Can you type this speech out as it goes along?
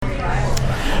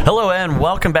Hello and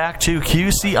welcome back to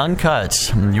QC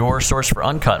Uncut, your source for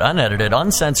uncut, unedited,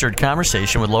 uncensored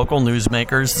conversation with local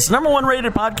newsmakers. It's the number one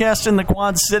rated podcast in the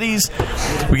Quad Cities.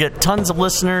 We get tons of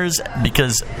listeners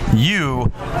because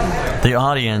you, the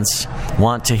audience,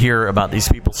 want to hear about these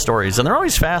people's stories. And they're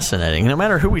always fascinating. No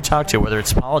matter who we talk to, whether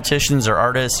it's politicians or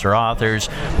artists or authors,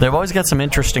 they've always got some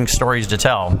interesting stories to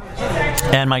tell.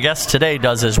 And my guest today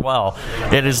does as well.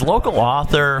 It is local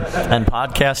author and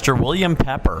podcaster William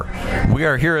Pepper. We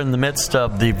are here in the midst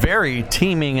of the very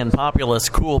teeming and populous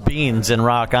Cool Beans in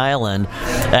Rock Island,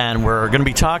 and we're going to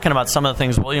be talking about some of the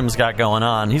things William's got going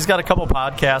on. He's got a couple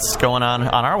podcasts going on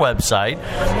our website,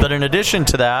 but in addition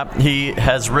to that, he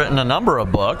has written a number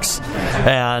of books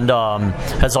and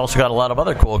has also got a lot of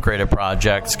other cool creative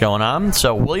projects going on.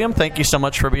 So, William, thank you so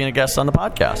much for being a guest on the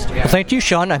podcast. Well, thank you,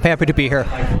 Sean. I'm happy to be here.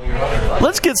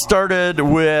 Let's get started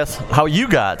with how you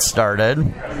got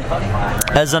started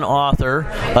as an author,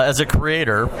 as a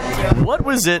creator. What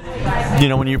was it,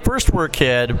 when you first were a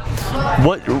kid,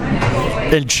 what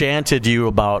enchanted you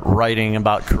about writing,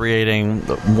 about creating?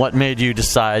 What made you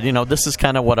decide, this is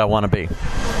kind of what I want to be?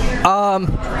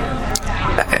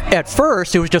 At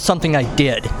first, it was just something I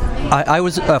did. I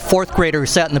was a fourth grader who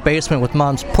sat in the basement with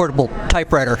Mom's portable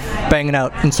typewriter banging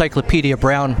out Encyclopedia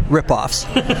Brown ripoffs.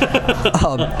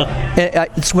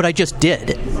 It's what I just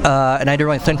did, and I didn't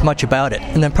really think much about it.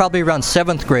 And then probably around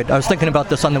 7th grade, I was thinking about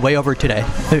this on the way over today,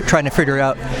 trying to figure it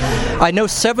out. I know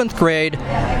 7th grade,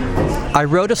 I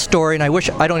wrote a story, and I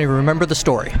don't even remember the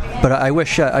story, but I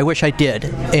wish I did.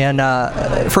 And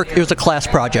it was a class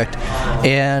project,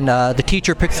 and the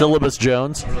teacher picked Syllabus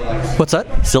Jones. What's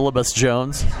that? Syllabus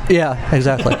Jones. Yeah,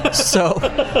 exactly. So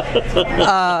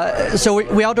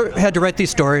we all had to write these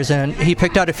stories, and he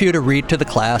picked out a few to read to the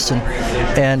class,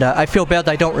 and I feel bad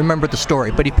that I don't remember the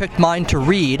story, but he picked mine to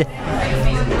read,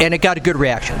 and it got a good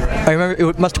reaction. I remember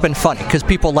it must have been funny because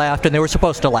people laughed, and they were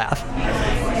supposed to laugh.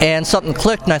 And something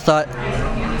clicked, and I thought,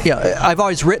 I've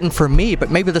always written for me, but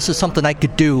maybe this is something I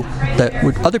could do that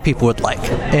other people would like.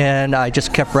 And I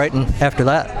just kept writing after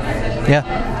that.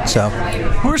 Yeah, so.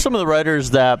 Who are some of the writers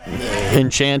that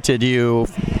enchanted you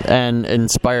and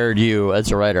inspired you as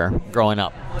a writer growing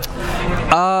up?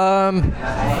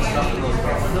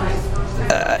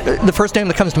 The first name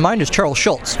that comes to mind is Charles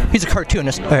Schulz. He's a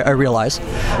cartoonist, I realize.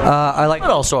 But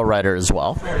also a writer as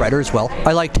well.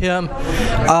 I liked him.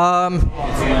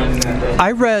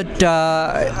 I read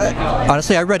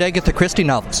Agatha Christie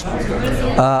novels.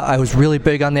 I was really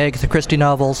big on the Agatha Christie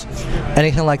novels,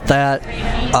 anything like that.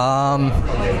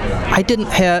 I didn't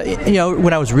have,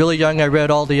 when I was really young, I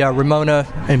read all the Ramona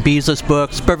and Beezus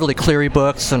books, Beverly Cleary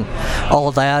books, and all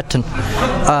of that, and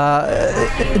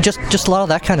just a lot of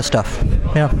that kind of stuff.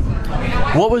 Yeah.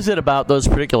 What was it about those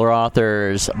particular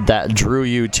authors that drew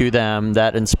you to them,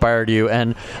 that inspired you,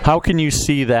 and how can you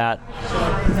see that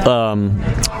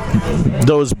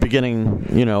those beginning,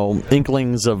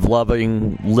 inklings of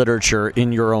loving literature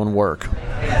in your own work?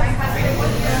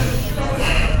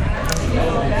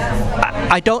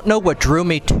 I don't know what drew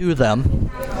me to them.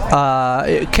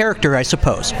 Character, I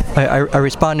suppose. I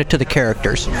responded to the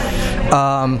characters.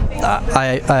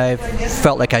 I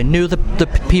felt like I knew the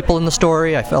people in the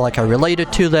story. I felt like I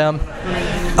related to them.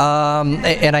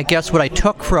 And I guess what I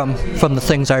took from the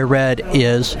things I read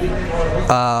is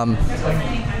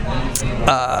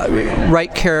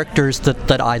write characters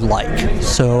that I like.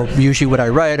 So usually what I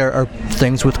write are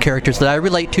things with characters that I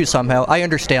relate to somehow. I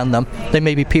understand them. They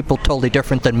may be people totally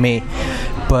different than me,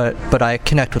 but I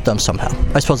connect with them somehow.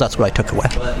 I suppose that's what I took away.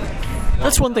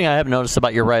 That's one thing I have noticed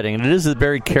about your writing, and it is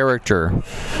very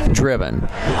character-driven.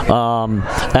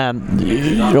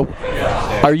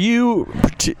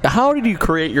 How did you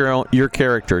create your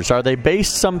characters? Are they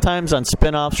based sometimes on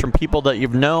spin-offs from people that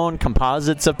you've known,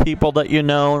 composites of people that you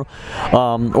know,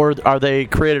 or are they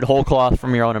created whole cloth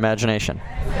from your own imagination?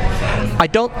 I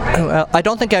don't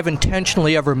think I've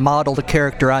intentionally ever modeled a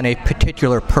character on a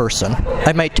particular person.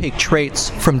 I might take traits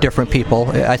from different people.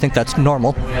 I think that's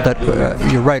normal. That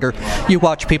you're a writer. You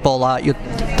watch people a lot. You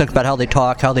think about how they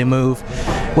talk, how they move,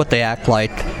 what they act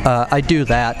like. I do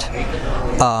that.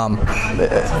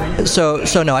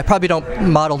 So no, I probably don't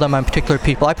model them on particular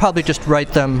people. I probably just write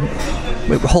them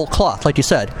whole cloth, like you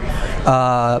said.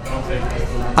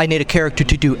 I need a character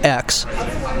to do X.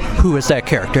 Who is that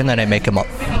character? And then I make him up.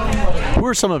 Who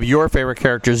are some of your favorite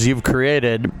characters you've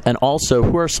created, and also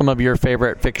who are some of your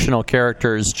favorite fictional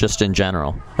characters just in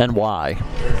general, and why?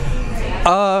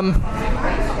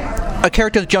 a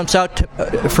character that jumps out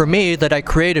for me that I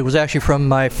created was actually from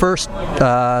my first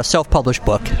self-published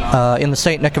book. In the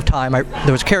St. Nick of Time,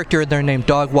 there was a character in there named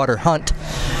Dogwater Hunt,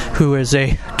 who is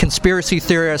a conspiracy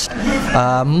theorist,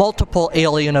 multiple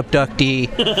alien abductee.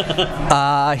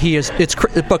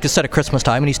 The book is set at Christmas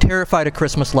time, and he's terrified of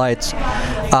Christmas lights.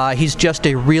 He's just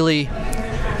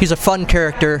he's a fun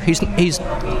character. He's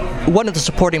one of the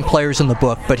supporting players in the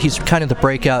book, but he's kind of the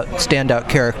breakout, standout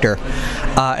character.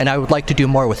 And I would like to do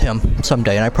more with him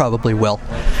someday, and I probably will.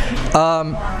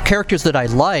 Characters that I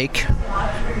like,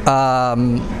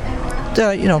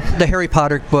 the Harry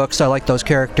Potter books. I like those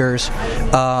characters.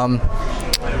 I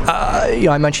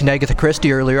mentioned Agatha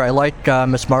Christie earlier. I like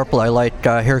Miss Marple. I like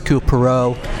Hercule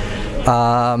Poirot.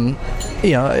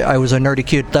 I was a nerdy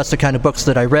kid. That's the kind of books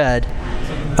that I read.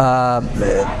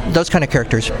 Those kind of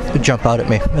characters jump out at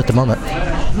me at the moment.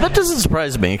 That doesn't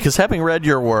surprise me, because having read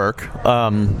your work,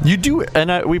 you do,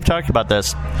 and we've talked about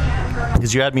this,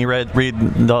 because you had me read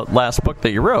the last book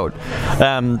that you wrote,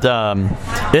 and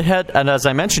it had, and as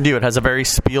I mentioned to you, it has a very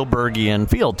Spielbergian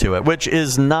feel to it, which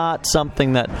is not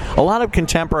something that a lot of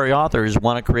contemporary authors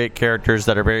want to create characters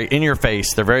that are very in your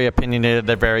face. They're very opinionated,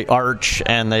 they're very arch,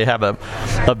 and they have a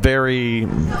very,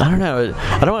 I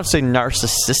don't want to say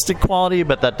narcissistic quality,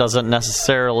 but that doesn't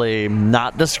necessarily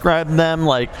not describe them.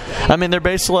 They're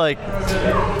basically like,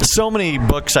 so many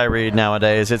books I read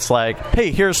nowadays, it's like,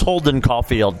 hey, here's Holden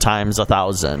Caulfield times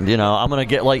 1,000. I'm going to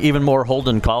get even more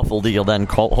Holden Caulfield than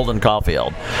Holden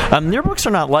Caulfield. Your books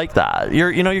are not like that.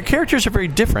 Your characters are very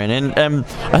different, and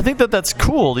I think that's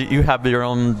cool that you have your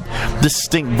own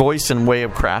distinct voice and way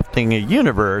of crafting a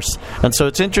universe. And so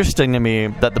it's interesting to me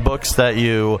that the books that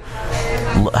you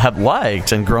have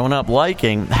liked and grown up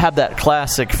liking have that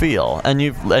classic feel. And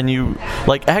you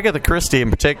like Agatha Christie in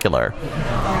particular,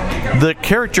 the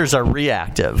characters are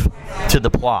reactive to the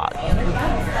plot.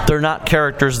 They're not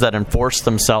characters that enforce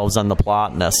themselves on the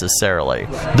plot necessarily.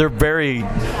 They're very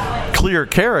clear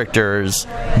characters,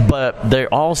 but they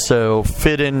also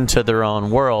fit into their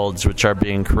own worlds, which are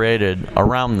being created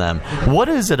around them. What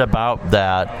is it about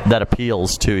that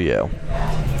appeals to you?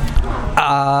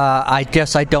 I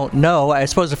guess I don't know. I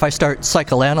suppose if I start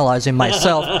psychoanalyzing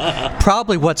myself,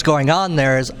 probably what's going on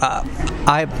there is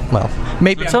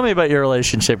maybe. Tell me about your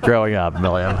relationship growing up,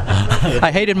 William.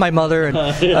 I hated my mother, and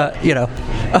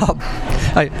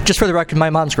just for the record, my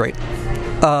mom's great.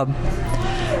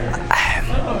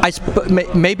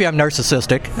 Maybe I'm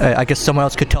narcissistic. I guess someone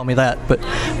else could tell me that, but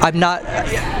I'm not.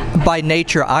 By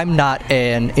nature, I'm not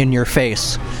an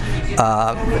in-your-face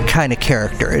kind of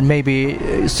character, and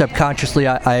maybe subconsciously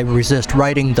I resist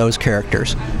writing those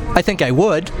characters. I think I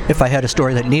would if I had a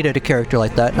story that needed a character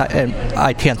like that, and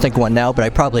I can't think of one now, but I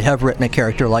probably have written a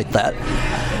character like that.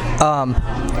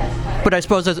 But I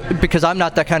suppose because I'm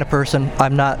not that kind of person,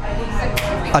 I'm not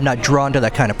drawn to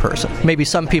that kind of person. Maybe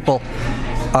some people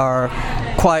are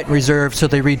quiet and reserved, so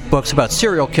they read books about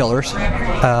serial killers.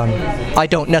 I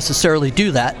don't necessarily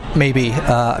do that. Maybe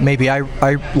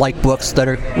I like books that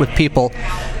are with people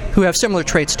who have similar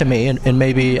traits to me, and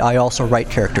maybe I also write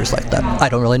characters like that. I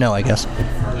don't really know, I guess.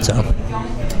 So,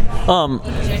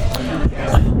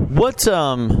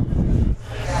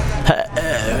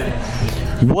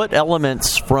 what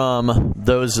elements from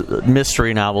those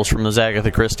mystery novels, from those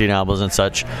Agatha Christie novels and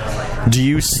such, do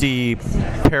you see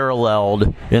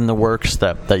paralleled in the works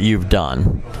that you've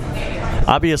done?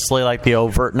 Obviously, like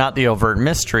not the overt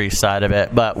mystery side of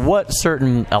it, but what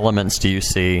certain elements do you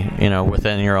see,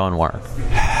 within your own work?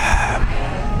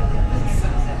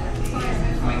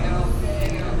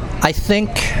 I think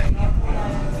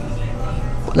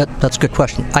that's a good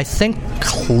question. I think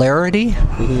clarity,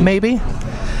 maybe.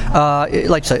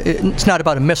 Like I said, it's not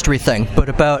about a mystery thing, but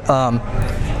about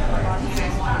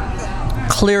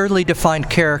clearly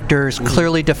defined characters,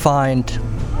 clearly defined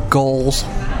goals,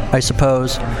 I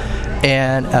suppose,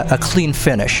 and a clean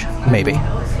finish, maybe.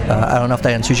 I don't know if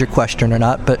that answers your question or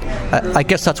not, but I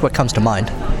guess that's what comes to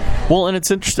mind. Well, and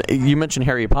it's interesting, you mentioned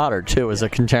Harry Potter, too, as a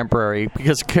contemporary,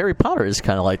 because Harry Potter is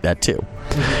kind of like that, too.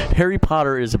 Harry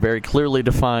Potter is a very clearly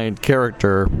defined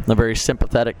character, a very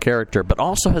sympathetic character, but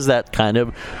also has that kind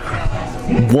of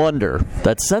wonder,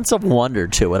 that sense of wonder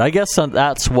to it. I guess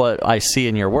that's what I see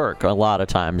in your work a lot of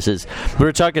times. Is we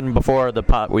were talking before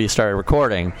we started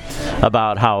recording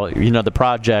about how, the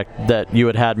project that you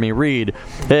had me read,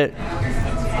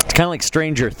 It's kind of like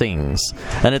Stranger Things,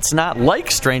 and it's not like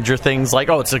Stranger Things, like,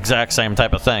 oh, it's the exact same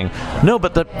type of thing. No,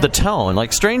 but the tone,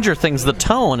 like Stranger Things, the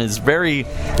tone is very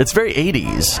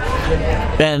 80s,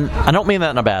 and I don't mean that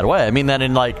in a bad way. I mean that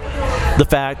in like the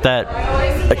fact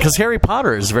that, because Harry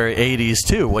Potter is very 80s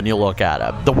too when you look at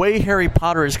it. The way Harry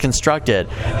Potter is constructed,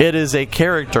 it is a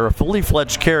character, a fully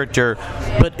fledged character,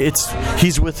 but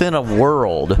he's within a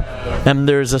world, and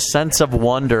there's a sense of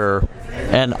wonder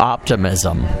and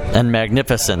optimism and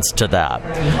magnificence to that.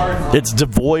 It's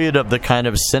devoid of the kind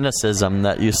of cynicism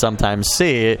that you sometimes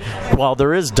see. While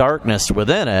there is darkness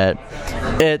within it,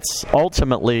 it's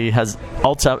ultimately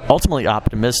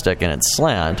optimistic in its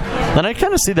slant. And I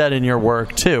kind of see that in your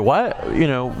work too. Why,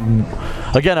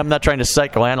 again, I'm not trying to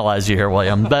psychoanalyze you here,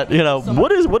 William, but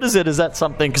what is it? Is that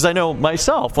something? Because I know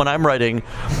myself, when I'm writing,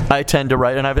 I tend to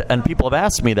write, and people have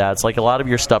asked me that. It's like a lot of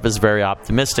your stuff is very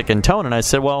optimistic in tone, and I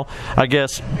said, well, I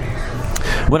guess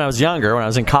when I was younger, when I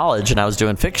was in college and I was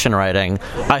doing fiction writing,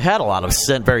 I had a lot of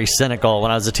very cynical.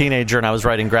 When I was a teenager and I was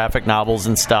writing graphic novels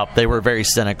and stuff, they were very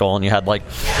cynical, and you had like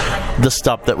the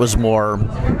stuff that was more,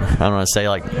 I don't want to say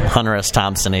like Hunter S.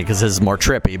 Thompson-y because his is more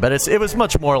trippy, but it was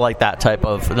much more like that type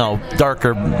of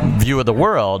darker view of the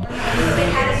world.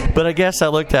 But I guess I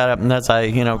looked at it, and as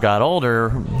I got older,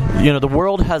 the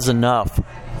world has enough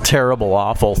terrible,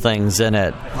 awful things in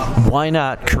it. Why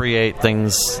not create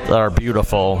things that are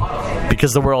beautiful?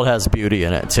 Because the world has beauty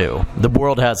in it too. The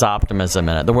world has optimism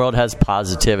in it. The world has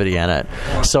positivity in it.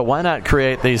 So why not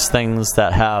create these things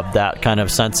that have that kind of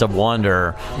sense of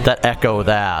wonder, that echo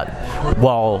that,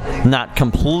 while not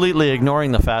completely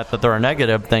ignoring the fact that there are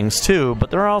negative things too,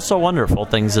 but there are also wonderful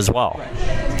things as well.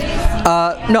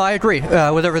 No, I agree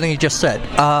with everything you just said.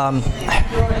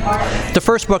 The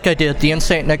first book I did, in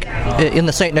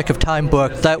the Saint Nick of Time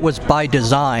book, that was by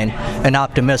design and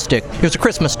optimistic. It was a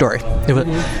Christmas story.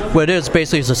 What it is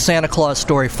basically is a Santa Claus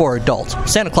story for adults.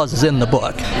 Santa Claus is in the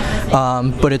book,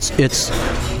 but it's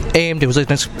aimed. It was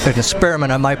an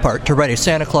experiment on my part to write a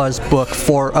Santa Claus book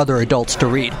for other adults to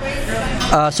read.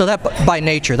 So that, by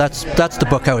nature, that's the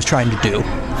book I was trying to do.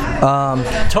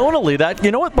 Tonally, that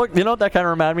what that kind of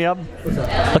reminded me of?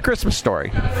 A Christmas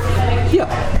Story.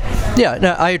 Yeah,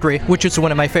 no, I agree, which is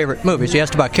one of my favorite movies. You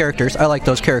asked about characters. I like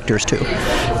those characters, too.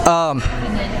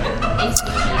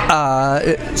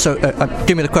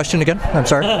 Give me the question again. I'm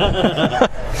sorry.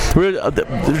 We're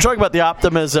talking about the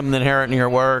optimism inherent in your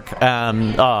work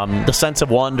and the sense of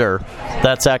wonder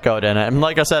that's echoed in it. And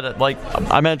like I said, like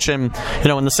I mentioned,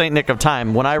 in the Saint Nick of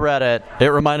Time, when I read it, it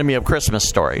reminded me of Christmas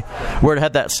Story, where it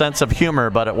had that sense of humor,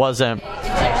 but it wasn't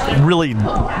really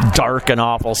dark and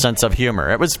awful sense of humor.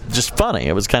 It was just funny.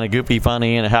 It was kind of goofy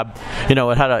funny, and it had,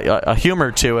 a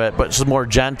humor to it, but just more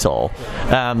gentle.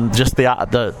 Just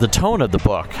the tone of the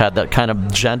book had that kind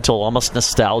of gentle, almost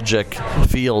nostalgic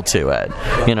feel to it.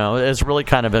 It's really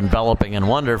kind of enveloping and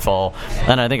wonderful,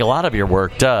 and I think a lot of your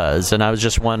work does. And I was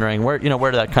just wondering where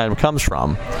that kind of comes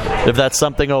from. If that's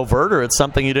something overt, or it's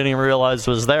something you didn't even realize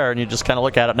was there, and you just kind of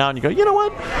look at it now and you go, you know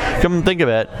what? Come and think of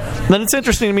it. And then it's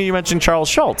interesting to me you mentioned Charles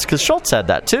Schulz, because Schulz had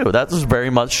that too. That was very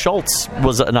much, Schulz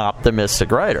was an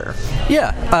optimistic writer.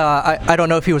 Yeah, I don't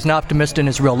know if he was an optimist in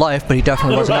his real life, but he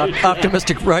definitely was an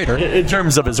optimistic writer. In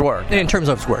terms of his work.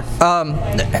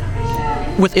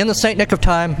 Within the Saint Nick of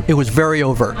Time, it was very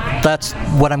overt. That's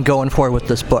what I'm going for with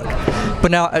this book. But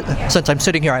now, since I'm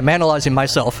sitting here, I'm analyzing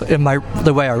myself in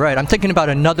the way I write. I'm thinking about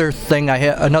another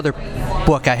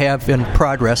book I have in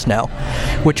progress now,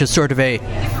 which is sort of a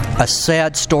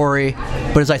sad story.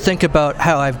 But as I think about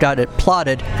how I've got it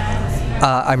plotted,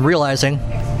 I'm realizing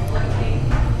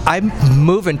I'm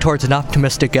moving towards an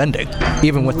optimistic ending,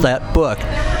 even with that book.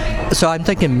 So I'm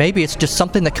thinking maybe it's just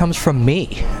something that comes from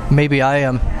me. Maybe I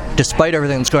am, despite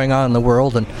everything that's going on in the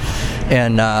world and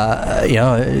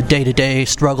day-to-day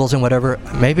struggles and whatever,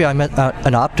 maybe I'm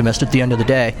an optimist at the end of the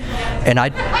day.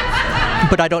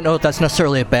 But I don't know if that's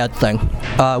necessarily a bad thing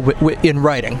in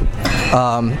writing.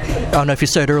 I don't know if you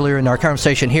said earlier in our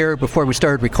conversation here before we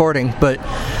started recording, but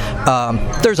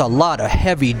there's a lot of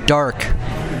heavy, dark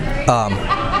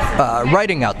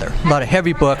writing out there. A lot of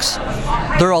heavy books.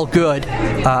 They're all good.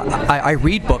 I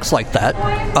read books like that,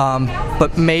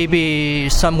 but maybe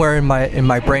somewhere in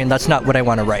my brain, that's not what I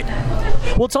want to write.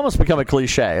 Well, it's almost become a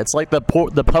cliche. It's like the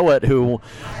poet who,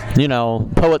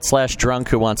 poet/drunk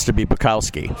who wants to be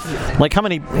Bukowski. Like how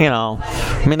many,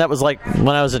 that was like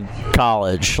when I was in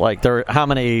college. Like how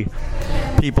many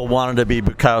people wanted to be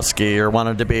Bukowski or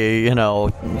wanted to be, Chuck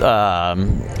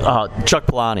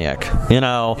Palahniuk.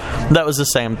 That was the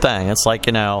same thing. It's like,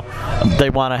 they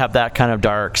want to have that kind of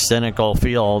dark, cynical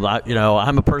feel.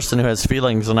 I'm a person who has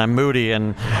feelings and I'm moody,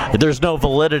 and there's no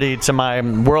validity to my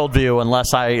worldview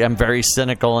unless I am very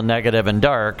cynical and negative and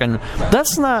dark. And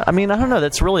that's not, I don't know,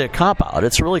 that's really a cop-out.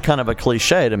 It's really kind of a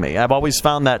cliche to me. I've always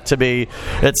found that to be,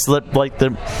 it's like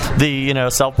the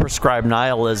self-prescribed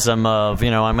nihilism of,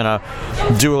 I'm going to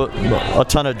do a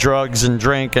ton of drugs and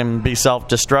drink and be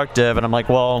self-destructive. And I'm like,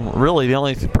 well, really, the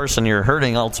only person you're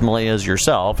hurting ultimately is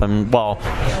yourself. And, well,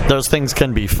 those things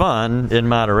can be fun in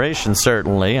moderation,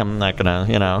 certainly. I'm not going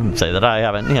to, say that I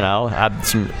haven't, had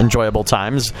some enjoyable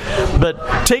times.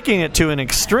 But taking it to an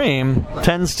extreme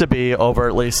tends to be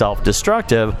overtly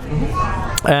self-destructive.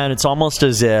 And it's almost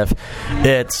as if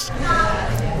it's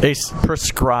a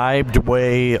prescribed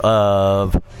way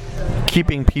of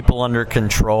keeping people under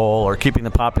control, or keeping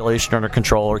the population under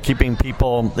control, or keeping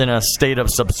people in a state of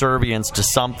subservience to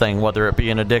something, whether it be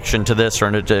an addiction to this or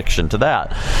an addiction to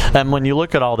that. And when you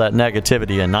look at all that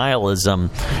negativity and nihilism,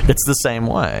 it's the same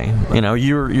way.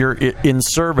 You're in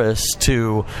service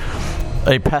to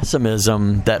a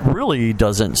pessimism that really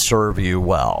doesn't serve you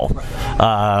well.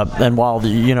 And while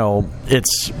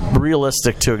it's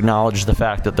realistic to acknowledge the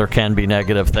fact that there can be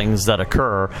negative things that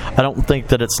occur, I don't think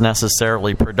that it's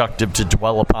necessarily productive to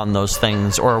dwell upon those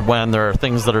things, or when there are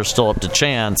things that are still up to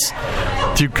chance,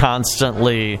 to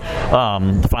constantly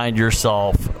find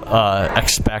yourself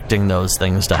expecting those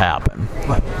things to happen.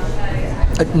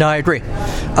 No, I agree.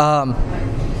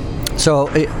 So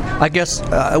I guess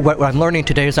what I'm learning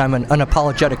today is I'm an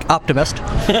unapologetic optimist,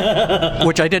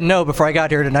 which I didn't know before I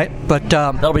got here tonight. But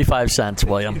that'll be 5 cents,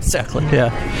 William. Exactly. Yeah.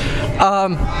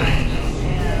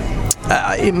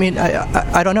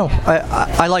 I don't know.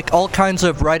 I like all kinds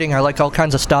of writing. I like all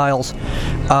kinds of styles.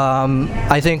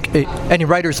 I think any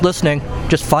writers listening,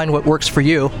 just find what works for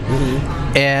you.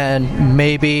 Mm-hmm. And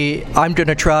maybe I'm going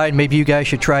to try, and maybe you guys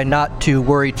should try not to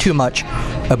worry too much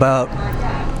about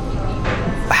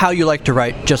how you like to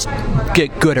write. Just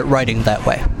get good at writing that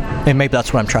way. And maybe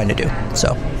that's what I'm trying to do.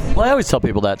 So. Well, I always tell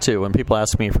people that, too. When people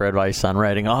ask me for advice on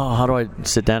writing, how do I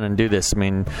sit down and do this?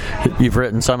 You've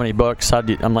written so many books.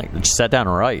 I'm like, just sit down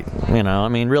and write.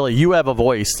 Really, you have a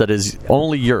voice that is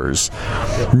only yours.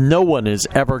 No one is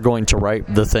ever going to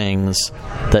write the things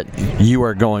that you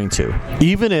are going to.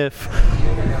 Even if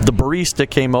the barista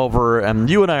came over, and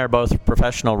you and I are both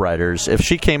professional writers, if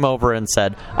she came over and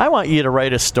said, I want you to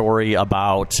write a story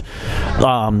about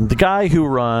the guy who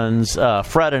runs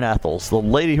Fred and Ethel's, the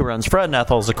lady who runs Fred and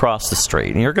Ethel's across the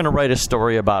street, and you're going to write a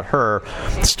story about her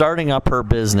starting up her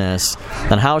business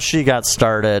and how she got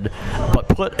started, but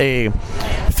put a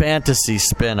fantasy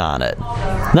spin on it.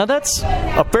 Now, that's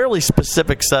a fairly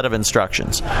specific set of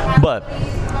instructions, but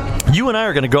you and I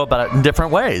are going to go about it in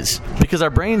different ways because our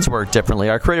brains work differently,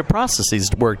 our creative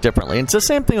processes work differently. And it's the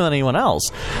same thing with anyone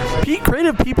else.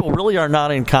 Creative people really are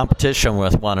not in competition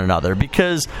with one another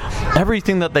because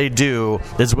everything that they do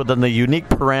is within the unique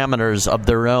parameters of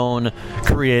their own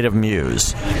creative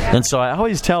muse. And so I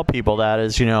always tell people that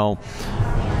is,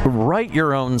 write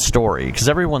your own story, because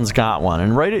everyone's got one,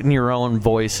 and write it in your own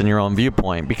voice and your own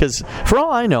viewpoint, because for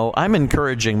all I know, I'm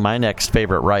encouraging my next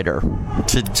favorite writer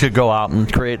to go out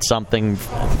and create something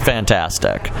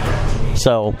fantastic.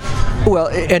 So, well,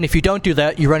 and if you don't do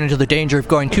that, you run into the danger of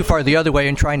going too far the other way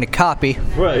and trying to copy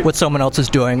what someone else is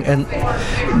doing, and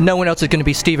no one else is going to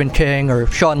be Stephen King or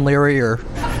Sean Leary or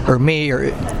me, or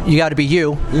you got to be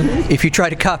you. Mm-hmm. If you try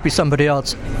to copy somebody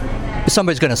else,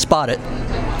 somebody's going to spot it,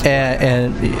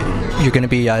 and you're going to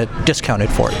be discounted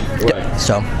for it. Right.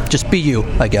 So just be you,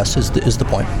 I guess, is the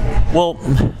point. Well,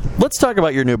 let's talk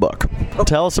about your new book.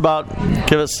 Okay.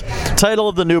 Give us the title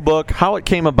of the new book, how it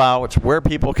came about, where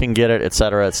people can get it, et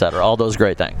cetera, all those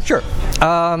great things. Sure.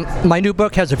 My new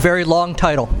book has a very long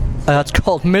title. It's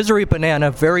called Misery Banana,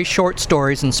 Very Short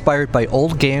Stories Inspired by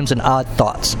Old Games and Odd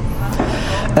Thoughts.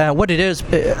 What it is,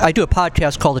 I do a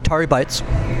podcast called Atari Bytes.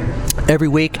 Every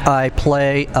week I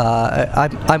play,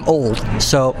 I'm old,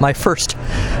 so my first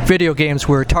video games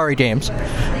were Atari games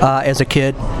as a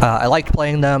kid. I liked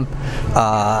playing them.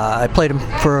 I played them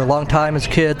for a long time as a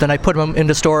kid, then I put them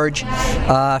into storage.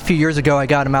 A few years ago I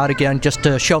got them out again just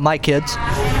to show my kids.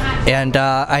 And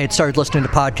I had started listening to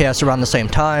podcasts around the same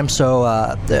time, so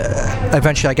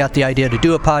eventually I got the idea to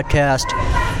do a podcast,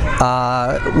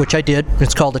 which I did.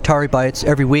 It's called Atari Bytes.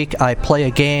 Every week I play a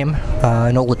game,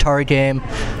 an old Atari game,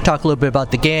 talk a little bit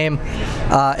about the game,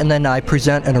 and then I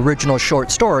present an original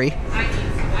short story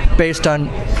based on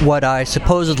what I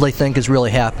supposedly think is really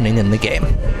happening in the game.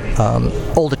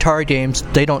 old Atari games,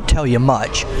 they don't tell you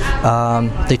much.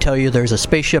 They tell you there's a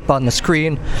spaceship on the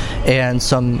screen and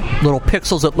some little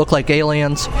pixels that look like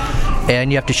aliens,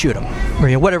 and you have to shoot them. Or,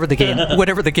 whatever the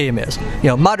game is.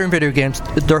 Modern video games,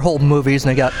 they're whole movies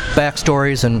and they got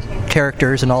backstories and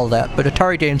characters and all of that. But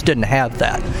Atari games didn't have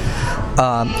that.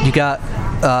 You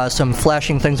got some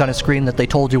flashing things on a screen that they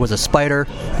told you was a spider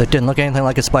that didn't look anything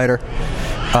like a spider,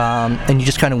 and you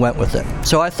just kind of went with it.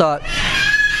 So I thought,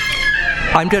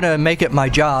 I'm going to make it my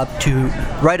job to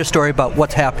write a story about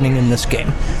what's happening in this game.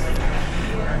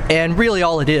 And really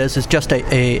all it is just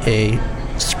a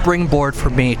springboard for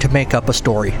me to make up a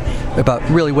story about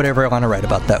really whatever I want to write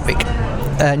about that week.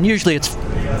 And usually it's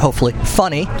hopefully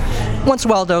funny. Once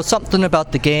in a while, though, something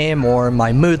about the game or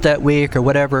my mood that week or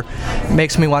whatever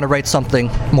makes me want to write something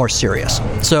more serious.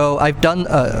 So I've done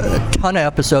a ton of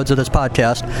episodes of this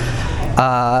podcast,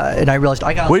 and I realized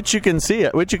I got... Which you can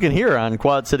hear on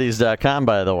quadcities.com,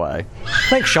 by the way.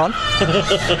 Thanks, Sean.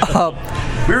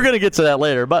 We were going to get to that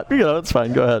later, but, it's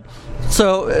fine. Go ahead.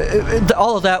 So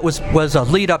all of that was a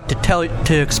lead up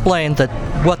to explain that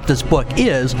what this book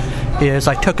is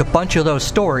I took a bunch of those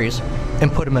stories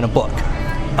and put them in a book.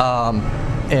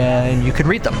 And you can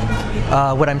read them.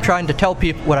 What I'm trying to tell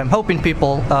people, what I'm hoping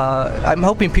people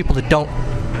that don't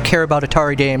care about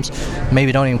Atari games,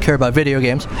 maybe don't even care about video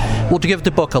games, will to give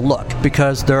the book a look,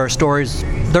 because there are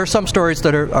some stories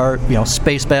that are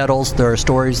space battles, there are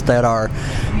stories that are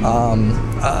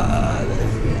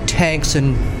tanks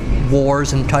and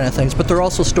wars and kind of things, but there are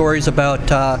also stories about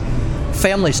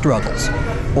family struggles,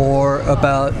 or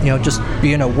about just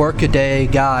being a work-a-day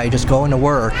guy, just going to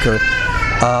work, or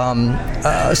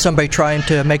somebody trying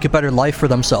to make a better life for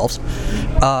themselves.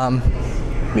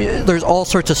 There's all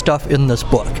sorts of stuff in this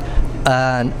book,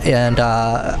 and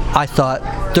I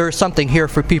thought there's something here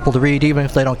for people to read, even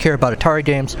if they don't care about Atari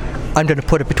games. I'm going to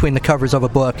put it between the covers of a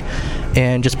book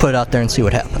and just put it out there and see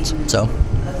what happens. So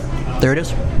there it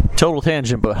is. Total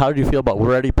tangent, but how did you feel about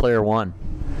Ready Player One?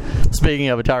 Speaking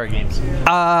of Atari games,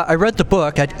 I read the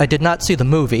book. I did not see the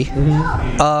movie.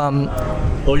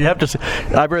 Mm-hmm. Well, you have to see.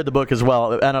 I've read the book as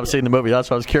well, and I've seen the movie. That's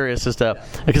why I was curious as to,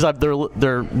 because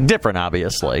they're different,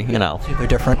 obviously. They're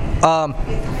different.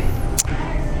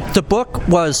 The book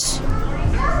was.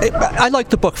 I liked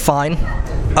the book fine.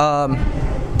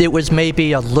 It was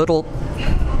maybe a little.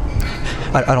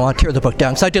 I don't want to tear the book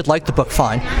down, because I did like the book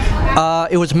fine.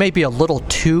 It was maybe a little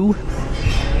too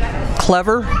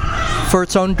clever for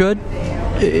its own good.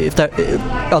 If that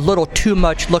a little too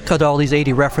much. Look at all these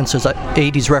 80s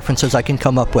references I can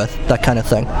come up with, that kind of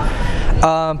thing.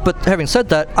 But having said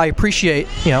that, I appreciate.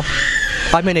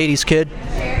 I'm an 80s kid.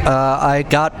 I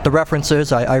got the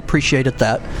references. I appreciated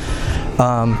that.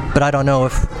 But I don't know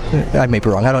if I may be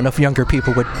wrong. I don't know if younger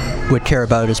people would care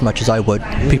about it as much as I would.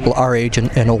 People our age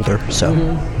and older. So,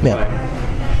 yeah.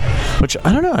 Which,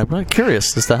 I don't know, I'm really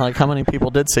curious as to how many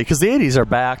people did see, because the 80s are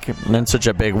back in such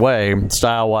a big way,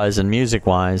 style-wise and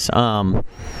music-wise.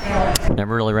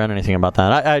 Never really read anything about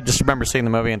that. I just remember seeing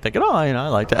the movie and thinking, I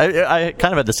liked it. I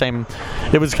kind of had the same,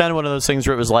 it was kind of one of those things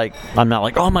where it was like, I'm not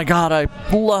like, oh my god, I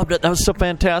loved it, that was so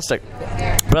fantastic.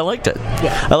 But I liked it.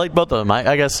 Yeah. I liked both of them.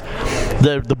 I guess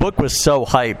the book was so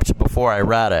hyped before I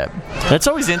read it. And it's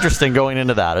always interesting going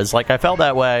into that. It's like I felt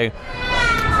that way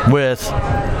with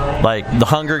like The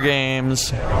Hunger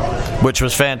Games, which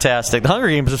was fantastic. The Hunger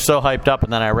Games was so hyped up,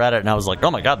 and then I read it and I was like,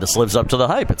 oh my god, this lives up to the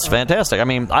hype. It's fantastic. I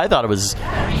mean, I thought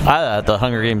The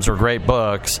Hunger Games were great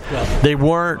books. They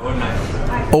weren't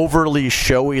overly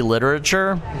showy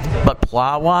literature, but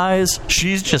plot wise,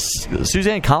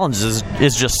 Suzanne Collins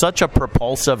is just such a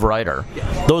propulsive writer.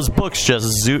 Those books just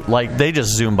zoom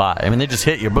by. I mean, they just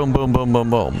hit you, boom, boom, boom, boom,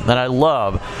 boom. And I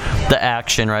love the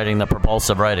action writing, the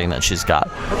propulsive writing that she's got.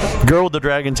 Girl with the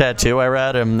Dragon Tattoo I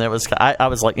read, and I was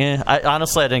like,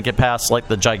 honestly, I didn't get past like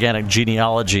the gigantic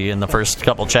genealogy in the first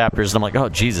couple chapters, and I'm like, oh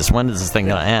Jesus, when is this thing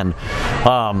gonna end?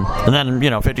 And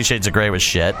then 50 Shades of Grey was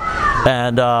shit,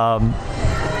 and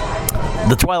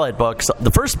the Twilight books,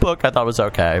 the first book I thought was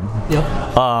okay. Yep.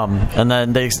 And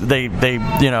then they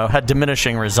had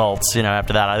diminishing results.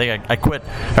 After that, I think I quit.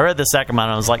 I read the second one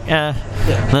and I was like, eh.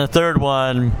 Yeah. And the third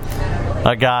one,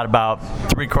 I got about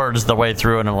 3/4 of the way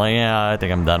through, and I'm like, yeah, I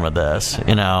think I'm done with this,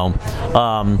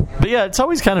 But yeah, it's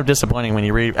always kind of disappointing when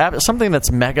you read something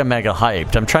that's mega, mega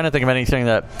hyped. I'm trying to think of anything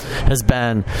that has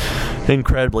been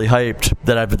incredibly hyped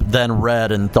that I've then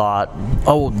read and thought,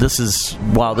 oh, this is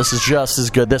just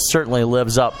as good. This certainly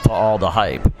lives up to all the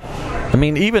hype. I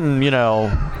mean, even,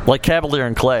 like Cavalier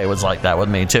and Clay was like that with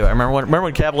me, too. I remember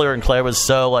when Cavalier and Clay was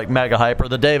so, like, mega hype, or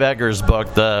the Dave Eggers book,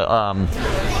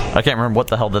 I can't remember what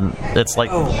the hell it's like.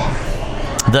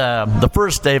 the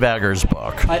first Dave Eggers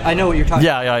book. I know what you're talking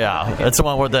about. Yeah. It's the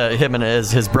one with him and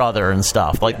his brother and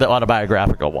stuff, like the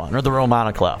autobiographical one, or the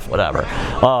Romana Clef, whatever.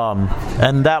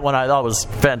 And that one I thought was a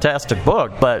fantastic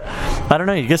book, but I don't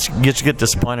know, you get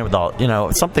disappointed with all,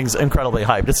 something's incredibly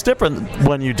hyped. It's different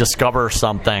when you discover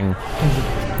something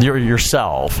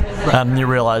yourself, and you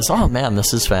realize, oh man,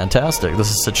 this is fantastic. This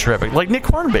is such terrific. Like Nick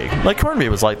Hornby. Like Hornby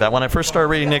was like that. When I first started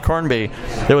reading Nick Hornby,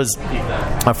 it was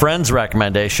a friend's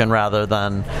recommendation rather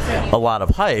than a lot of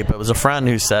hype. It was a friend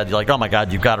who said, like, oh my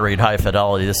God, you've got to read High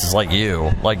Fidelity. This is like you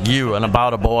and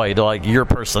about a boy, to like your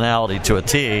personality to a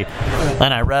T.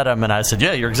 And I read him and I said,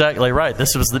 yeah, you're exactly right.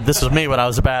 This was me when I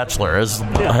was a bachelor. It was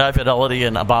High Fidelity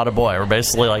and About a Boy. We're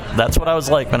basically like, that's what I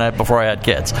was like before I had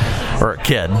kids, or a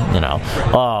kid,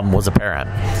 was a parent.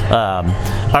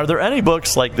 Are there any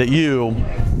books like that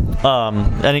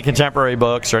any contemporary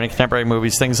books or any contemporary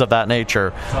movies, things of that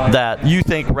nature, that you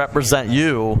think represent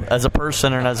you as a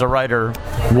person and as a writer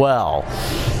well?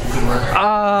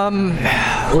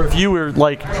 Or if you were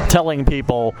like telling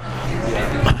people,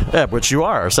 which you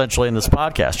are essentially in this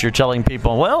podcast, you're telling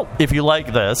people, well, if you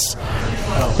like this,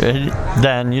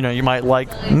 then you might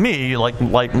like me, you like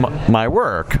my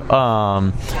work,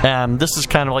 and this is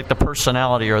kind of like the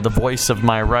personality or the voice of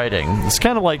my writing. It's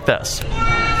kind of like this.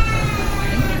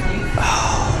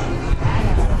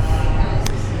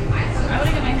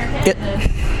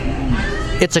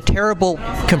 It's a terrible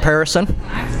comparison.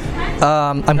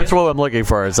 That's what I'm looking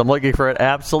for. I'm looking for an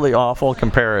absolutely awful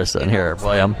comparison here,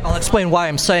 William. I'll explain why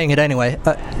I'm saying it anyway.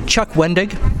 Chuck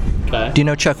Wendig. Okay. Do you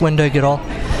know Chuck Wendig at all?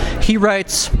 He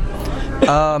writes,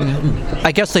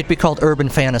 I guess they'd be called urban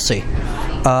fantasy.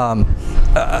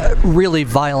 Really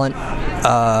violent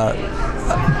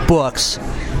books.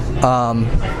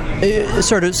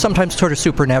 Sometimes sort of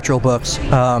supernatural books,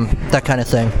 that kind of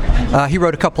thing. He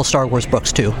wrote a couple Star Wars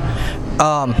books too.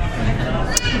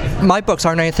 My books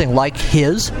aren't anything like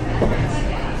his,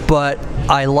 but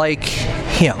I like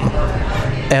him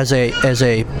as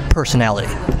a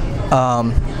personality,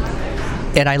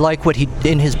 and I like what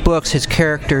in his books. His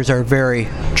characters are very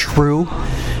true,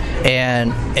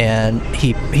 and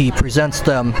he presents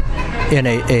them in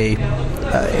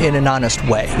in an honest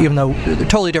way, even though they're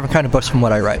totally different kind of books from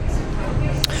what I write.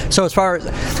 So as far as,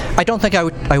 I don't think I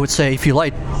would say if you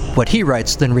like what he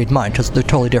writes, then read mine, because they're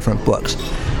totally different books.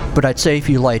 But I'd say if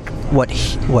you like what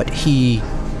he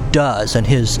does and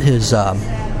his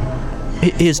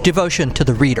devotion to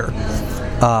the reader,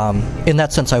 in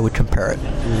that sense, I would compare it.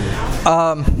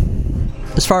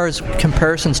 As far as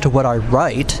comparisons to what I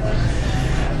write,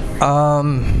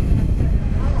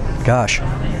 gosh.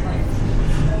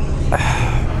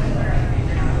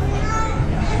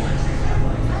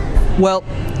 Well,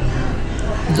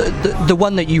 the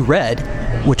one that you read,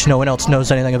 which no one else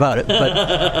knows anything about it, but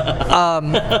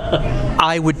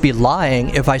I would be lying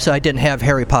if I said I didn't have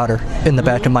Harry Potter in the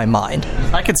back of my mind.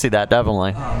 I can see that,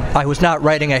 definitely. I was not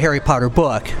writing a Harry Potter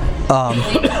book,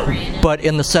 but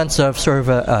in the sense of sort of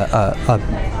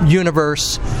a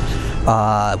universe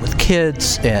with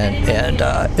kids and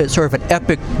it's sort of an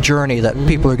epic journey that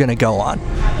people are going to go on.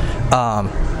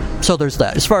 So there's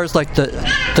that. As far as like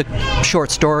the short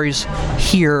stories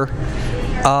here,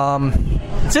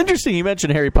 it's interesting you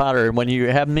mentioned Harry Potter, and when you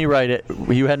had me read it,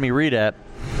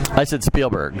 I said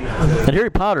Spielberg. And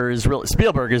Harry Potter is really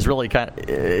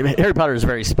Harry Potter is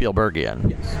very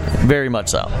Spielbergian. Yes. Very much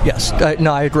so. Yes.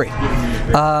 No, I agree.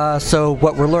 So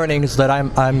what we're learning is that I'm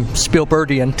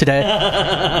Spielbergian today,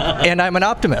 and I'm an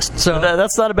optimist. So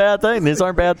that's not a bad thing. These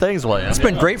aren't bad things, William. It's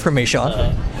been great for me, Sean.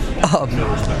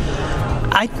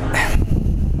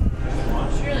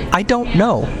 I don't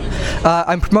know.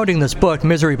 I'm promoting this book,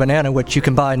 Misery Banana, which you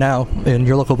can buy now in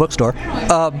your local bookstore.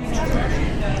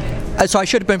 So I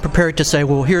should have been prepared to say,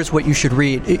 well, here's what you should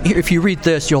read. If you read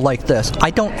this, you'll like this.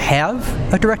 I don't have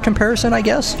a direct comparison, I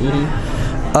guess,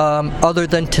 other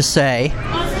than to say,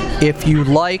 if you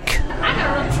like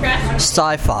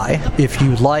sci-fi, if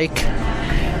you like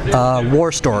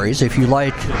war stories, if you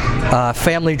like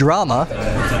family drama,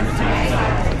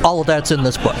 all of that's in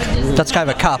this book. That's kind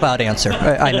of a cop-out answer.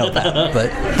 I know that, but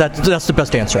that's the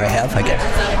best answer I have, I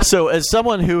guess. So as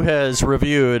someone who has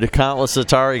reviewed countless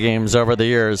Atari games over the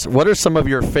years, what are some of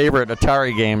your favorite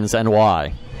Atari games and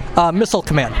why? Missile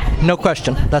Command, no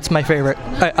question. That's my favorite.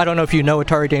 I don't know if you know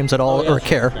Atari games at all or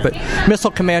care, but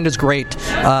Missile Command is great.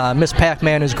 Miss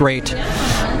Pac-Man is great.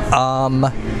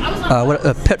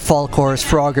 Pitfall, of course,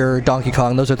 Frogger, Donkey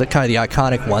Kong, those are the kind of the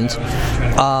iconic ones.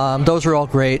 Those are all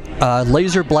great.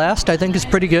 Laser Blast, I think, is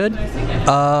pretty good.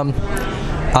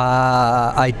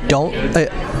 I don't.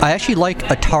 I actually like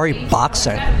Atari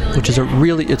Boxing, which is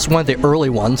it's one of the early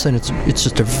ones, and it's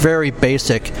just a very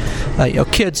basic.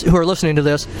 Kids who are listening to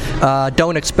this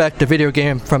don't expect a video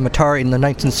game from Atari in the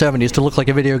 1970s to look like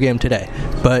a video game today,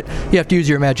 but you have to use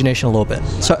your imagination a little bit.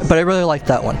 So, but I really like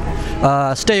that one.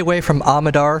 Stay away from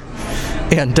Amadar,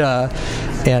 and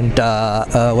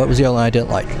what was the other one I didn't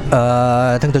like?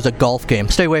 I think there's a golf game.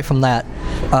 Stay away from that.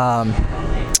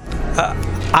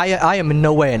 I am in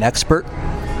no way an expert.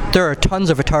 There are tons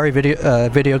of Atari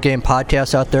video game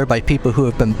podcasts out there by people who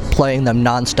have been playing them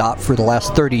nonstop for the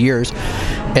last 30 years,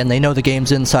 and they know the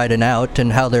games inside and out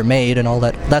and how they're made and all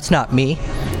that. That's not me.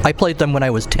 I played them when I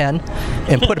was 10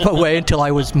 and put them away until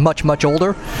I was much, much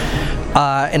older,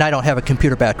 and I don't have a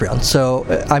computer background, so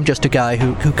I'm just a guy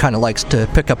who kind of likes to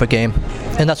pick up a game,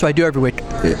 and that's what I do every week.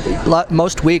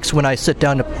 Most weeks when I sit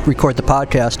down to record the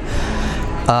podcast,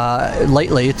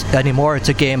 lately it's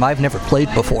a game I've never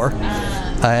played before,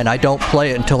 and I don't play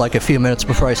it until like a few minutes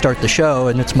before I start the show,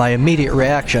 and it's my immediate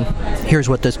reaction. Here's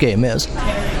what this game is.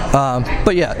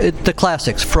 But yeah, the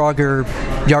classics: Frogger,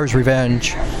 Yar's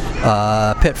Revenge,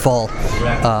 Pitfall,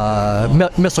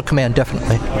 Missile Command,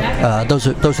 definitely. Those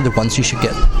are the ones you should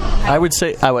get. I would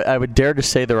say I would dare to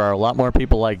say there are a lot more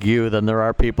people like you than there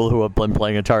are people who have been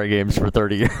playing Atari games for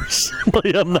 30 years.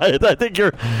 I think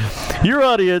your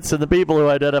audience and the people who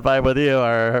identify with you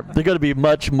they're going to be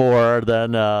much more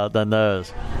than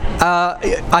those.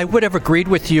 I would have agreed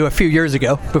with you a few years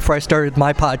ago before I started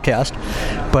my podcast,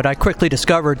 but I quickly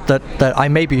discovered that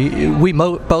we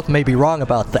both may be wrong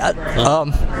about that.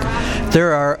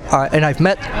 There are, and I've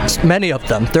met many of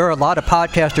them. There are a lot of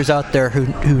podcasters out there who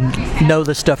know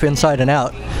this stuff inside and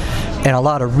out, and a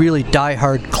lot of really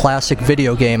die-hard classic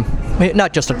video game.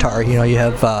 Not just Atari, you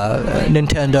have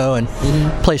Nintendo and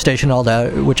PlayStation, all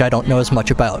that, which I don't know as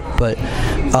much about. But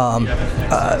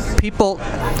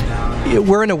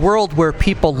we're in a world where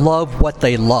people love what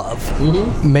they love.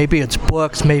 Mm-hmm. Maybe it's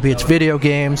books, maybe it's video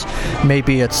games,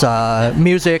 maybe it's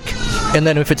music, and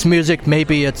then if it's music,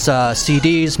 maybe it's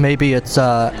CDs, maybe it's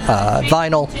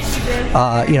vinyl,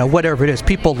 whatever it is.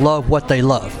 People love what they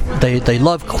love. They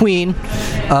love Queen,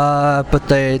 but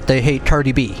they hate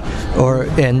Cardi B,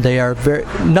 and they are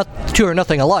two are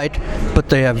nothing alike, but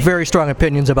they have very strong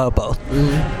opinions about both.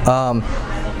 Mm-hmm.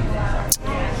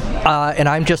 And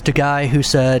I'm just a guy who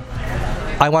said,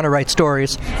 I want to write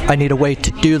stories. I need a way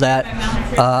to do that.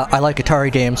 I like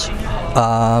Atari games.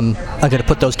 I'm going to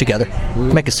put those together.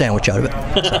 Make a sandwich out of it.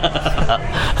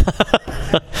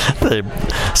 The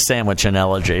sandwich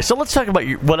analogy. So let's talk about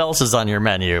what else is on your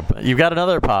menu. You've got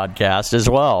another podcast as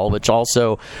well, which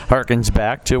also harkens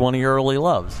back to one of your early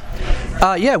loves.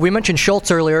 Yeah, we mentioned Schultz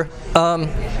earlier.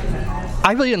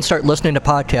 I really didn't start listening to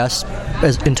podcasts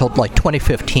until like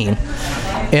 2015,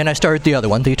 and I started the other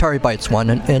one, the Atari Bytes one,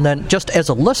 and then just as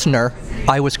a listener,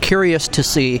 I was curious to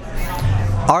see,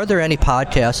 are there any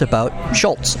podcasts about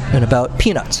Schultz and about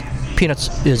Peanuts?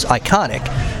 Peanuts is iconic.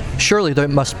 Surely there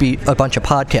must be a bunch of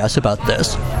podcasts about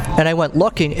this. And I went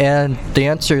looking, and the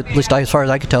answer, at least as far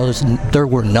as I could tell, is there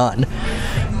were none.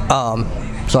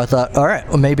 So I thought, all right,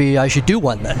 well, maybe I should do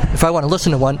one then. If I want to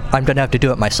listen to one, I'm going to have to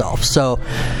do it myself. So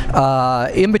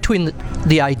in between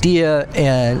the idea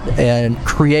and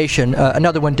creation,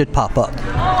 another one did pop up.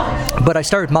 But I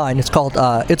started mine. It's called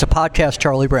It's a Podcast,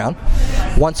 Charlie Brown.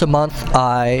 Once a month,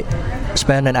 I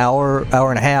spend an hour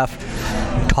and a half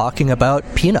talking about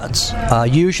Peanuts.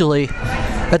 Usually,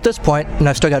 at this point, and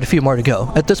I've still got a few more to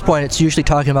go, at this point it's usually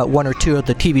talking about one or two of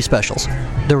the TV specials.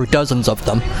 There were dozens of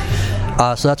them.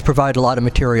 So that's provided a lot of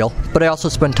material. But I also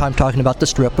spend time talking about the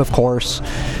strip, of course.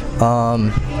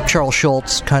 Charles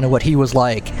Schultz, kind of what he was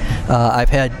like. I've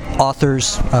had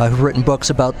authors who've written books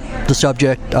about the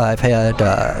subject. I've had,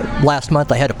 last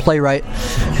month I had a playwright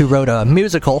who wrote a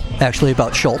musical, actually,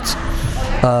 about Schultz,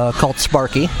 called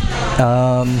Sparky.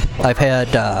 I've had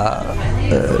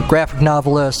graphic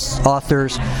novelists,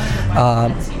 authors.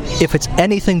 If it's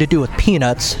anything to do with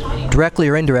Peanuts, directly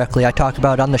or indirectly, I talk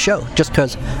about it on the show, just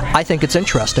because I think it's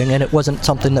interesting, and it wasn't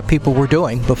something that people were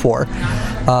doing before.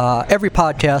 Every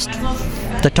podcast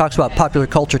that talks about popular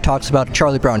culture talks about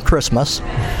Charlie Brown Christmas.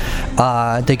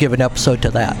 They give an episode to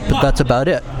that, but that's about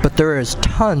it. But there is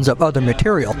tons of other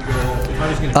material,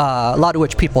 a lot of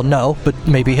which people know, but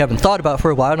maybe haven't thought about for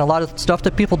a while, and a lot of stuff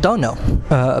that people don't know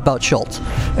about Schultz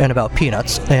and about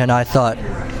Peanuts. And I thought,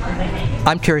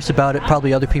 I'm curious about it,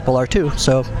 probably other people are too,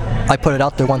 so I put it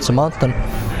out there once a month, and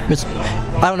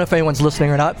I don't know if anyone's listening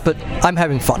or not, but I'm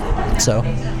having fun.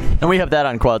 And we have that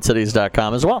on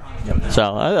quadcities.com as well. Yep.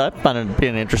 So I find it to be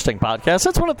an interesting podcast.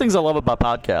 That's one of the things I love about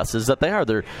podcasts, is that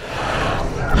they're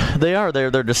They are.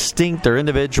 They're distinct. They're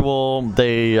individual.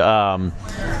 They're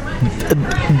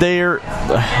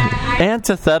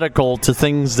antithetical to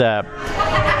things that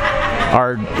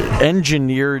are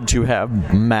engineered to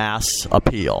have mass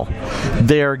appeal.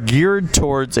 They are geared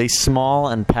towards a small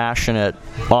and passionate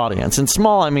audience. And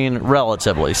small, I mean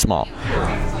relatively small.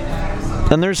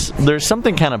 And there's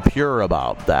something kind of pure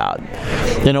about that.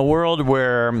 In a world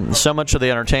where so much of the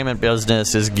entertainment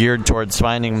business is geared towards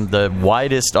finding the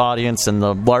widest audience and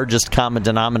the largest common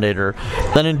denominator,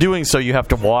 then in doing so you have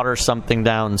to water something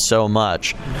down so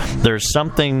much. There's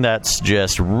something that's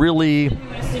just really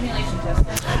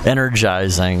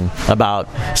energizing about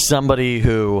somebody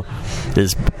who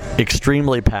is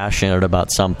extremely passionate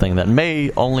about something that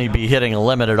may only be hitting a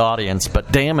limited audience,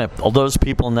 but damn it, all those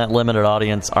people in that limited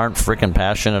audience aren't freaking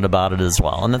passionate about it as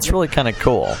well, and that's really kind of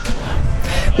cool.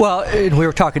 Well, we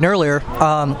were talking earlier,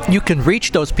 you can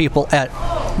reach those people at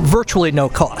virtually no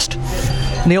cost.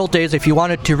 In the old days, if you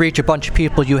wanted to reach a bunch of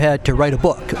people, you had to write a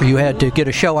book, or you had to get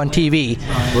a show on TV.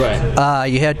 Right.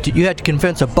 You had to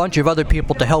convince a bunch of other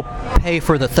people to help pay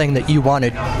for the thing that you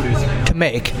wanted to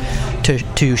make,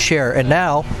 to share. And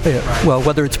now, well,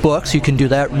 whether it's books, you can do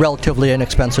that relatively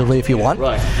inexpensively if you want.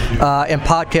 Right. And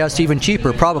podcasts even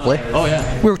cheaper, probably. Oh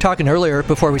yeah. We were talking earlier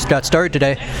before we got started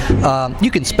today. You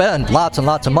can spend lots and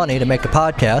lots of money to make a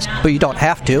podcast, but you don't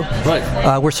have to.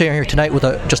 Right. We're sitting here tonight with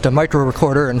just a micro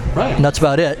recorder, and that's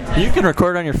about it. You can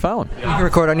record on your phone. You can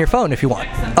record on your phone if you want.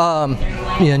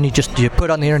 And you put it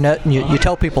on the internet and you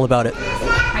tell people about it.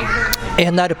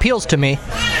 And that appeals to me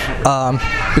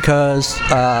because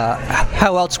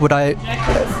how else would I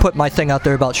put my thing out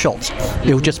there about Schultz?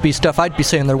 It would just be stuff I'd be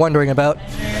sitting there wondering about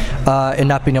and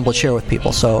not being able to share with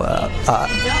people. So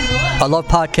I love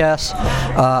podcasts.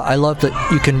 I love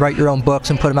that you can write your own books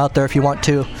and put them out there if you want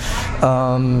to.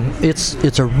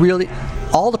 It's a really...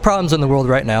 all the problems in the world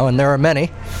right now, and there are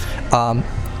many,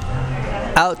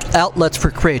 outlets for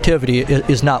creativity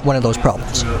is not one of those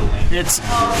problems. It's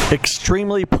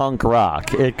extremely punk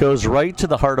rock. It goes right to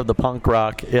the heart of the punk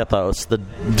rock ethos, the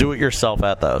do-it-yourself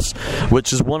ethos,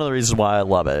 which is one of the reasons why I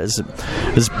love it.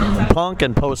 Is punk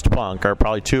and post-punk are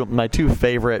probably my two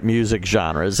favorite music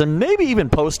genres, and maybe even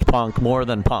post-punk more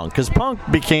than punk, because punk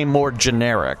became more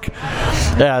generic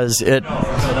as it,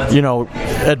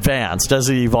 advanced, as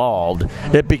it evolved.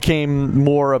 It became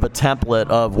more of a template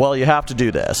of, well, you have to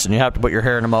do this, and you have to put your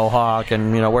hair in a mohawk,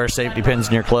 and wear safety pins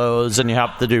in your clothes, and you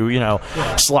have to do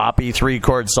sloppy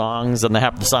 3-chord songs, and they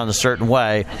have to sound a certain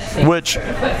way, which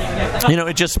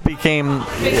it just became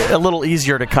a little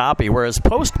easier to copy, whereas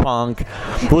post-punk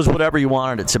was whatever you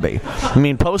wanted it to be. I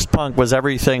mean, post-punk was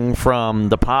everything from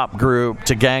the pop group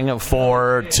to Gang of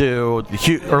Four to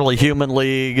early Human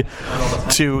League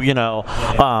to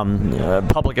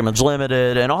Public Image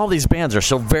Limited, and all these bands are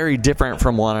so very different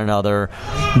from one another,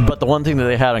 but the one thing that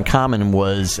they had in common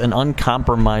was an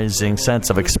uncompromising sense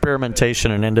of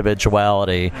experimentation and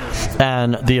individuality,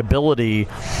 and the ability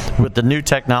with the new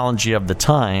technology of the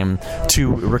time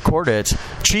to record it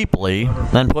cheaply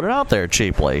and put it out there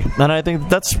cheaply. And I think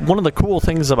that's one of the cool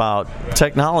things about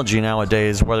technology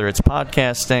nowadays, whether it's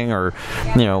podcasting or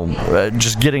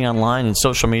just getting online and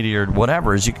social media or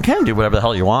whatever, is you can do whatever the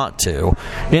hell you want to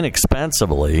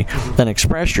inexpensively and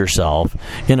express yourself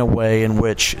in a way in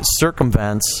which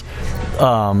circumvents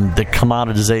the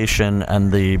commoditization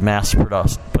and the mass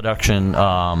production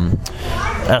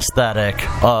aesthetic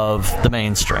of the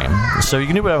mainstream. So you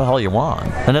can do whatever the hell you want,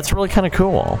 and that's really kind of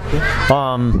cool.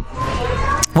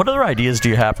 What other ideas do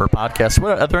you have for podcasts?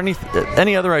 Are there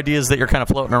any other ideas that you're kind of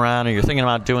floating around, or you're thinking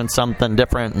about doing something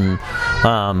different and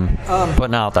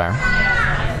putting out there?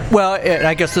 Well,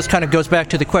 I guess this kind of goes back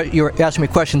to you were asking me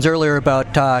questions earlier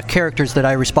about characters that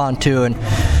I respond to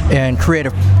and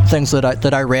creative things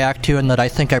that I react to and that I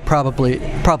think I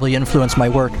probably influence my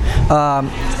work.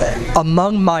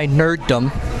 Among my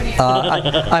nerddom,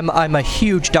 I'm a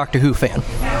huge Doctor Who fan.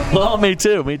 Well, me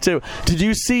too. Did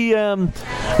you see?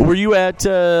 Were you at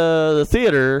the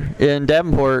theater in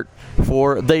Davenport?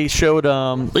 They showed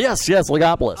yes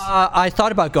Legopolis. I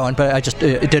thought about going, but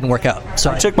it didn't work out.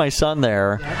 So I took my son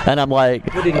there, and I'm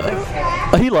like, what did he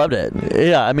think? He loved it.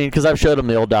 Yeah, I mean, because I've showed him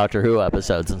the old Doctor Who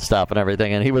episodes and stuff and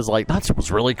everything, and he was like, that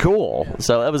was really cool.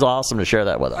 So it was awesome to share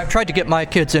that with him. I've tried to get my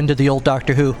kids into the old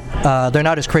Doctor Who. They're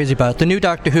not as crazy about it. The new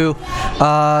Doctor Who,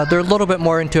 they're a little bit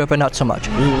more into it, but not so much.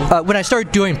 Mm-hmm. When I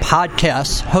started doing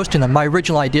podcasts, hosting them, my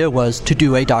original idea was to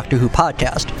do a Doctor Who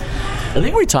podcast. I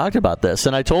think we talked about this,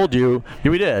 and I told you,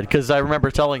 we did, because I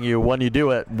remember telling you when you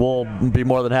do it, we'll be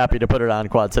more than happy to put it on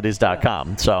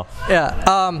quadcities.com. So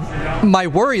yeah, my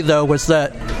worry though was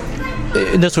that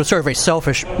and this was sort of a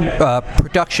selfish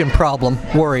production problem,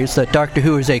 worries that Doctor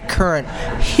Who is a current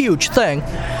huge thing.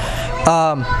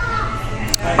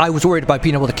 I was worried about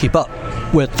being able to keep up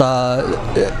with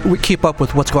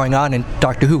what's going on in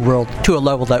Doctor Who world to a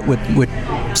level that would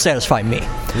satisfy me.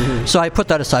 Mm-hmm. So I put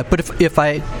that aside. But if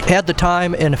I had the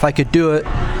time and if I could do it,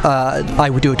 I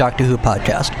would do a Doctor Who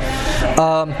podcast.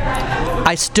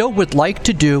 I still would like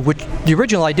to do, which the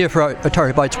original idea for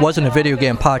Atari Bytes wasn't a video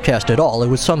game podcast at all. It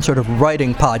was some sort of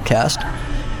writing podcast.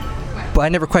 But I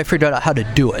never quite figured out how to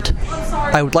do it.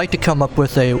 I would like to come up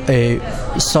with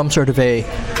some sort of a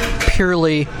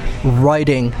purely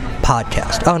writing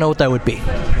podcast. I don't know what that would be.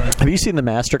 Have you seen the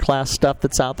masterclass stuff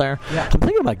that's out there? Yeah. I'm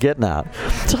thinking about getting that.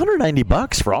 It's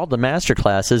 $190 for all the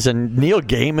masterclasses, and Neil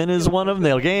Gaiman is one of them.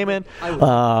 Neil Gaiman,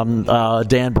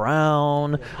 Dan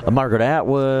Brown, Margaret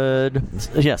Atwood,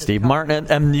 Steve Martin,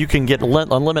 and you can get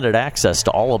unlimited access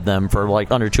to all of them for like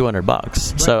under $200.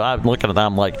 Right. So I'm looking at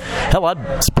them like, hell,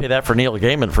 I'd pay that for Neil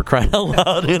Gaiman for crying out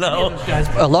loud, you know.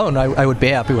 Alone, I would be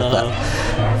happy with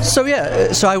that. So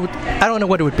I don't know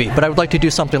what it would be, but I would like to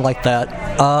do something like that.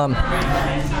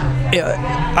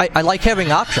 I like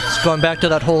having options. Going back to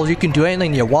that whole, you can do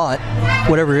anything you want,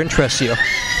 whatever interests you.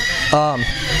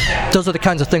 Those are the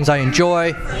kinds of things I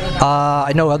enjoy.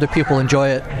 I know other people enjoy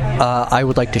it. I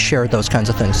would like to share those kinds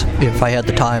of things if I had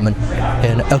the time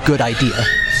and a good idea.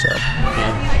 So.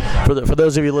 For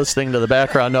those of you listening to the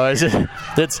background noise,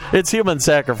 it's human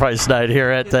sacrifice night here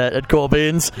at Cool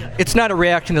Beans. It's not a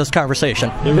reaction to this conversation,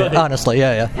 honestly.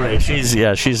 Yeah. Right. She's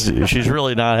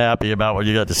really not happy about what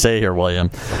you got to say here, William.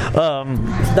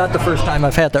 It's not the first time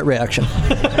I've had that reaction.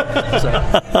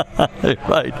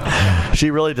 Right.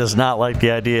 She really does not like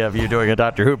the idea of you doing a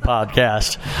Doctor Who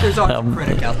podcast. There's always a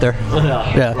critic out there.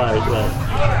 Yeah. Right.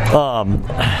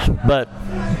 But.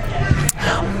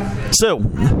 So,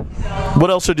 what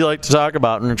else would you like to talk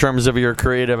about in terms of your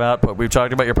creative output? We've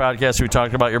talked about your podcast. We've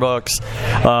talked about your books.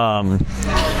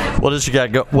 What else you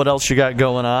got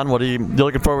going on? What are you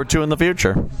looking forward to in the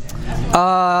future?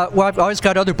 Well, I've always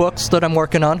got other books that I'm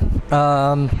working on.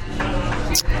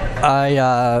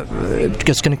 I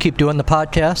just going to keep doing the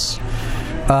podcasts.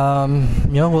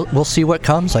 We'll see what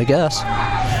comes, I guess.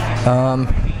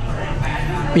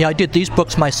 I did these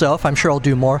books myself. I'm sure I'll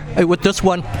do more. With this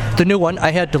one, the new one,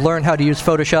 I had to learn how to use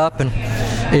Photoshop, and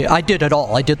I did it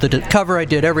all. I did the cover, I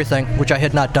did everything, which I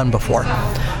had not done before.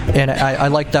 And I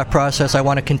like that process. I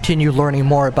want to continue learning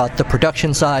more about the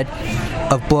production side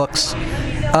of books.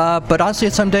 But honestly,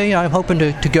 someday I'm hoping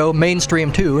to go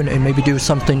mainstream too, and maybe do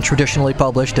something traditionally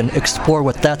published and explore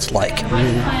what that's like.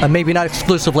 Maybe not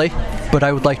exclusively, but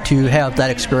I would like to have that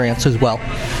experience as well.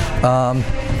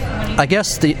 I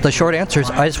guess the short answer is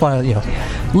I just want to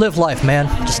live life, man.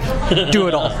 Just do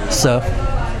it all. So,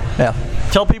 yeah.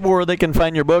 Tell people where they can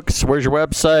find your books. Where's your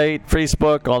website,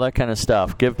 Facebook, all that kind of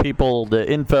stuff. Give people the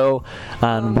info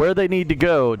on where they need to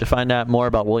go to find out more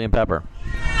about William Pepper.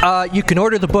 You can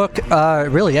order the book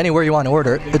really anywhere you want to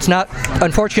order it. It's not,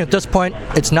 unfortunately at this point,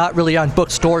 it's not really on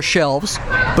bookstore shelves,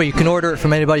 but you can order it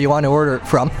from anybody you want to order it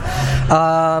from.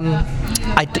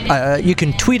 You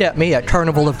can tweet at me at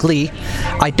Carnival of Glee.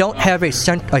 I don't have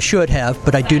I should have,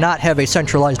 but I do not have a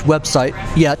centralized website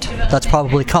yet. That's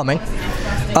probably coming.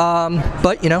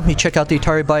 But, you check out the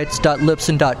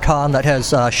AtariBytes.Libsyn.com. That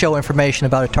has show information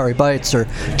about Atari Bytes, or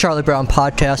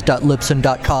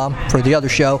CharlieBrownPodcast.Libsyn.com for the other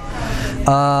show.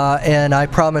 And I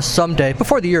promise someday,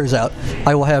 before the year is out,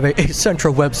 I will have a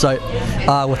central website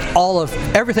with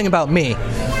everything about me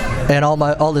and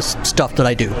all this stuff that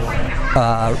I do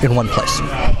in one place.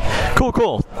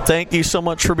 Cool. Thank you so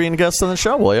much for being a guest on the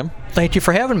show, William. Thank you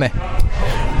for having me.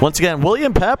 Once again,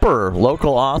 William Pepper,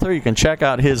 local author. You can check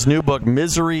out his new book,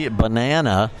 Misery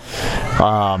Banana.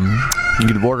 You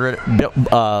can order it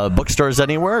bookstores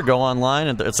anywhere. Go online.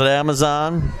 It's at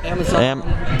Amazon.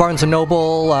 Barnes &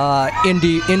 Noble,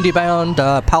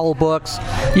 IndieBound, Powell Books.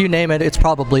 You name it, it's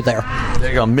probably there. There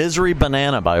you go. Misery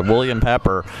Banana by William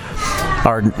Pepper,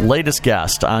 our latest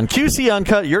guest on QC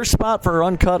Uncut, your spot for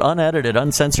uncut, unedited,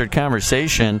 uncensored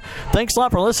conversation. Thanks a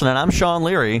lot for listening. I'm Sean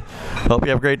Leary. Hope you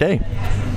have a great day.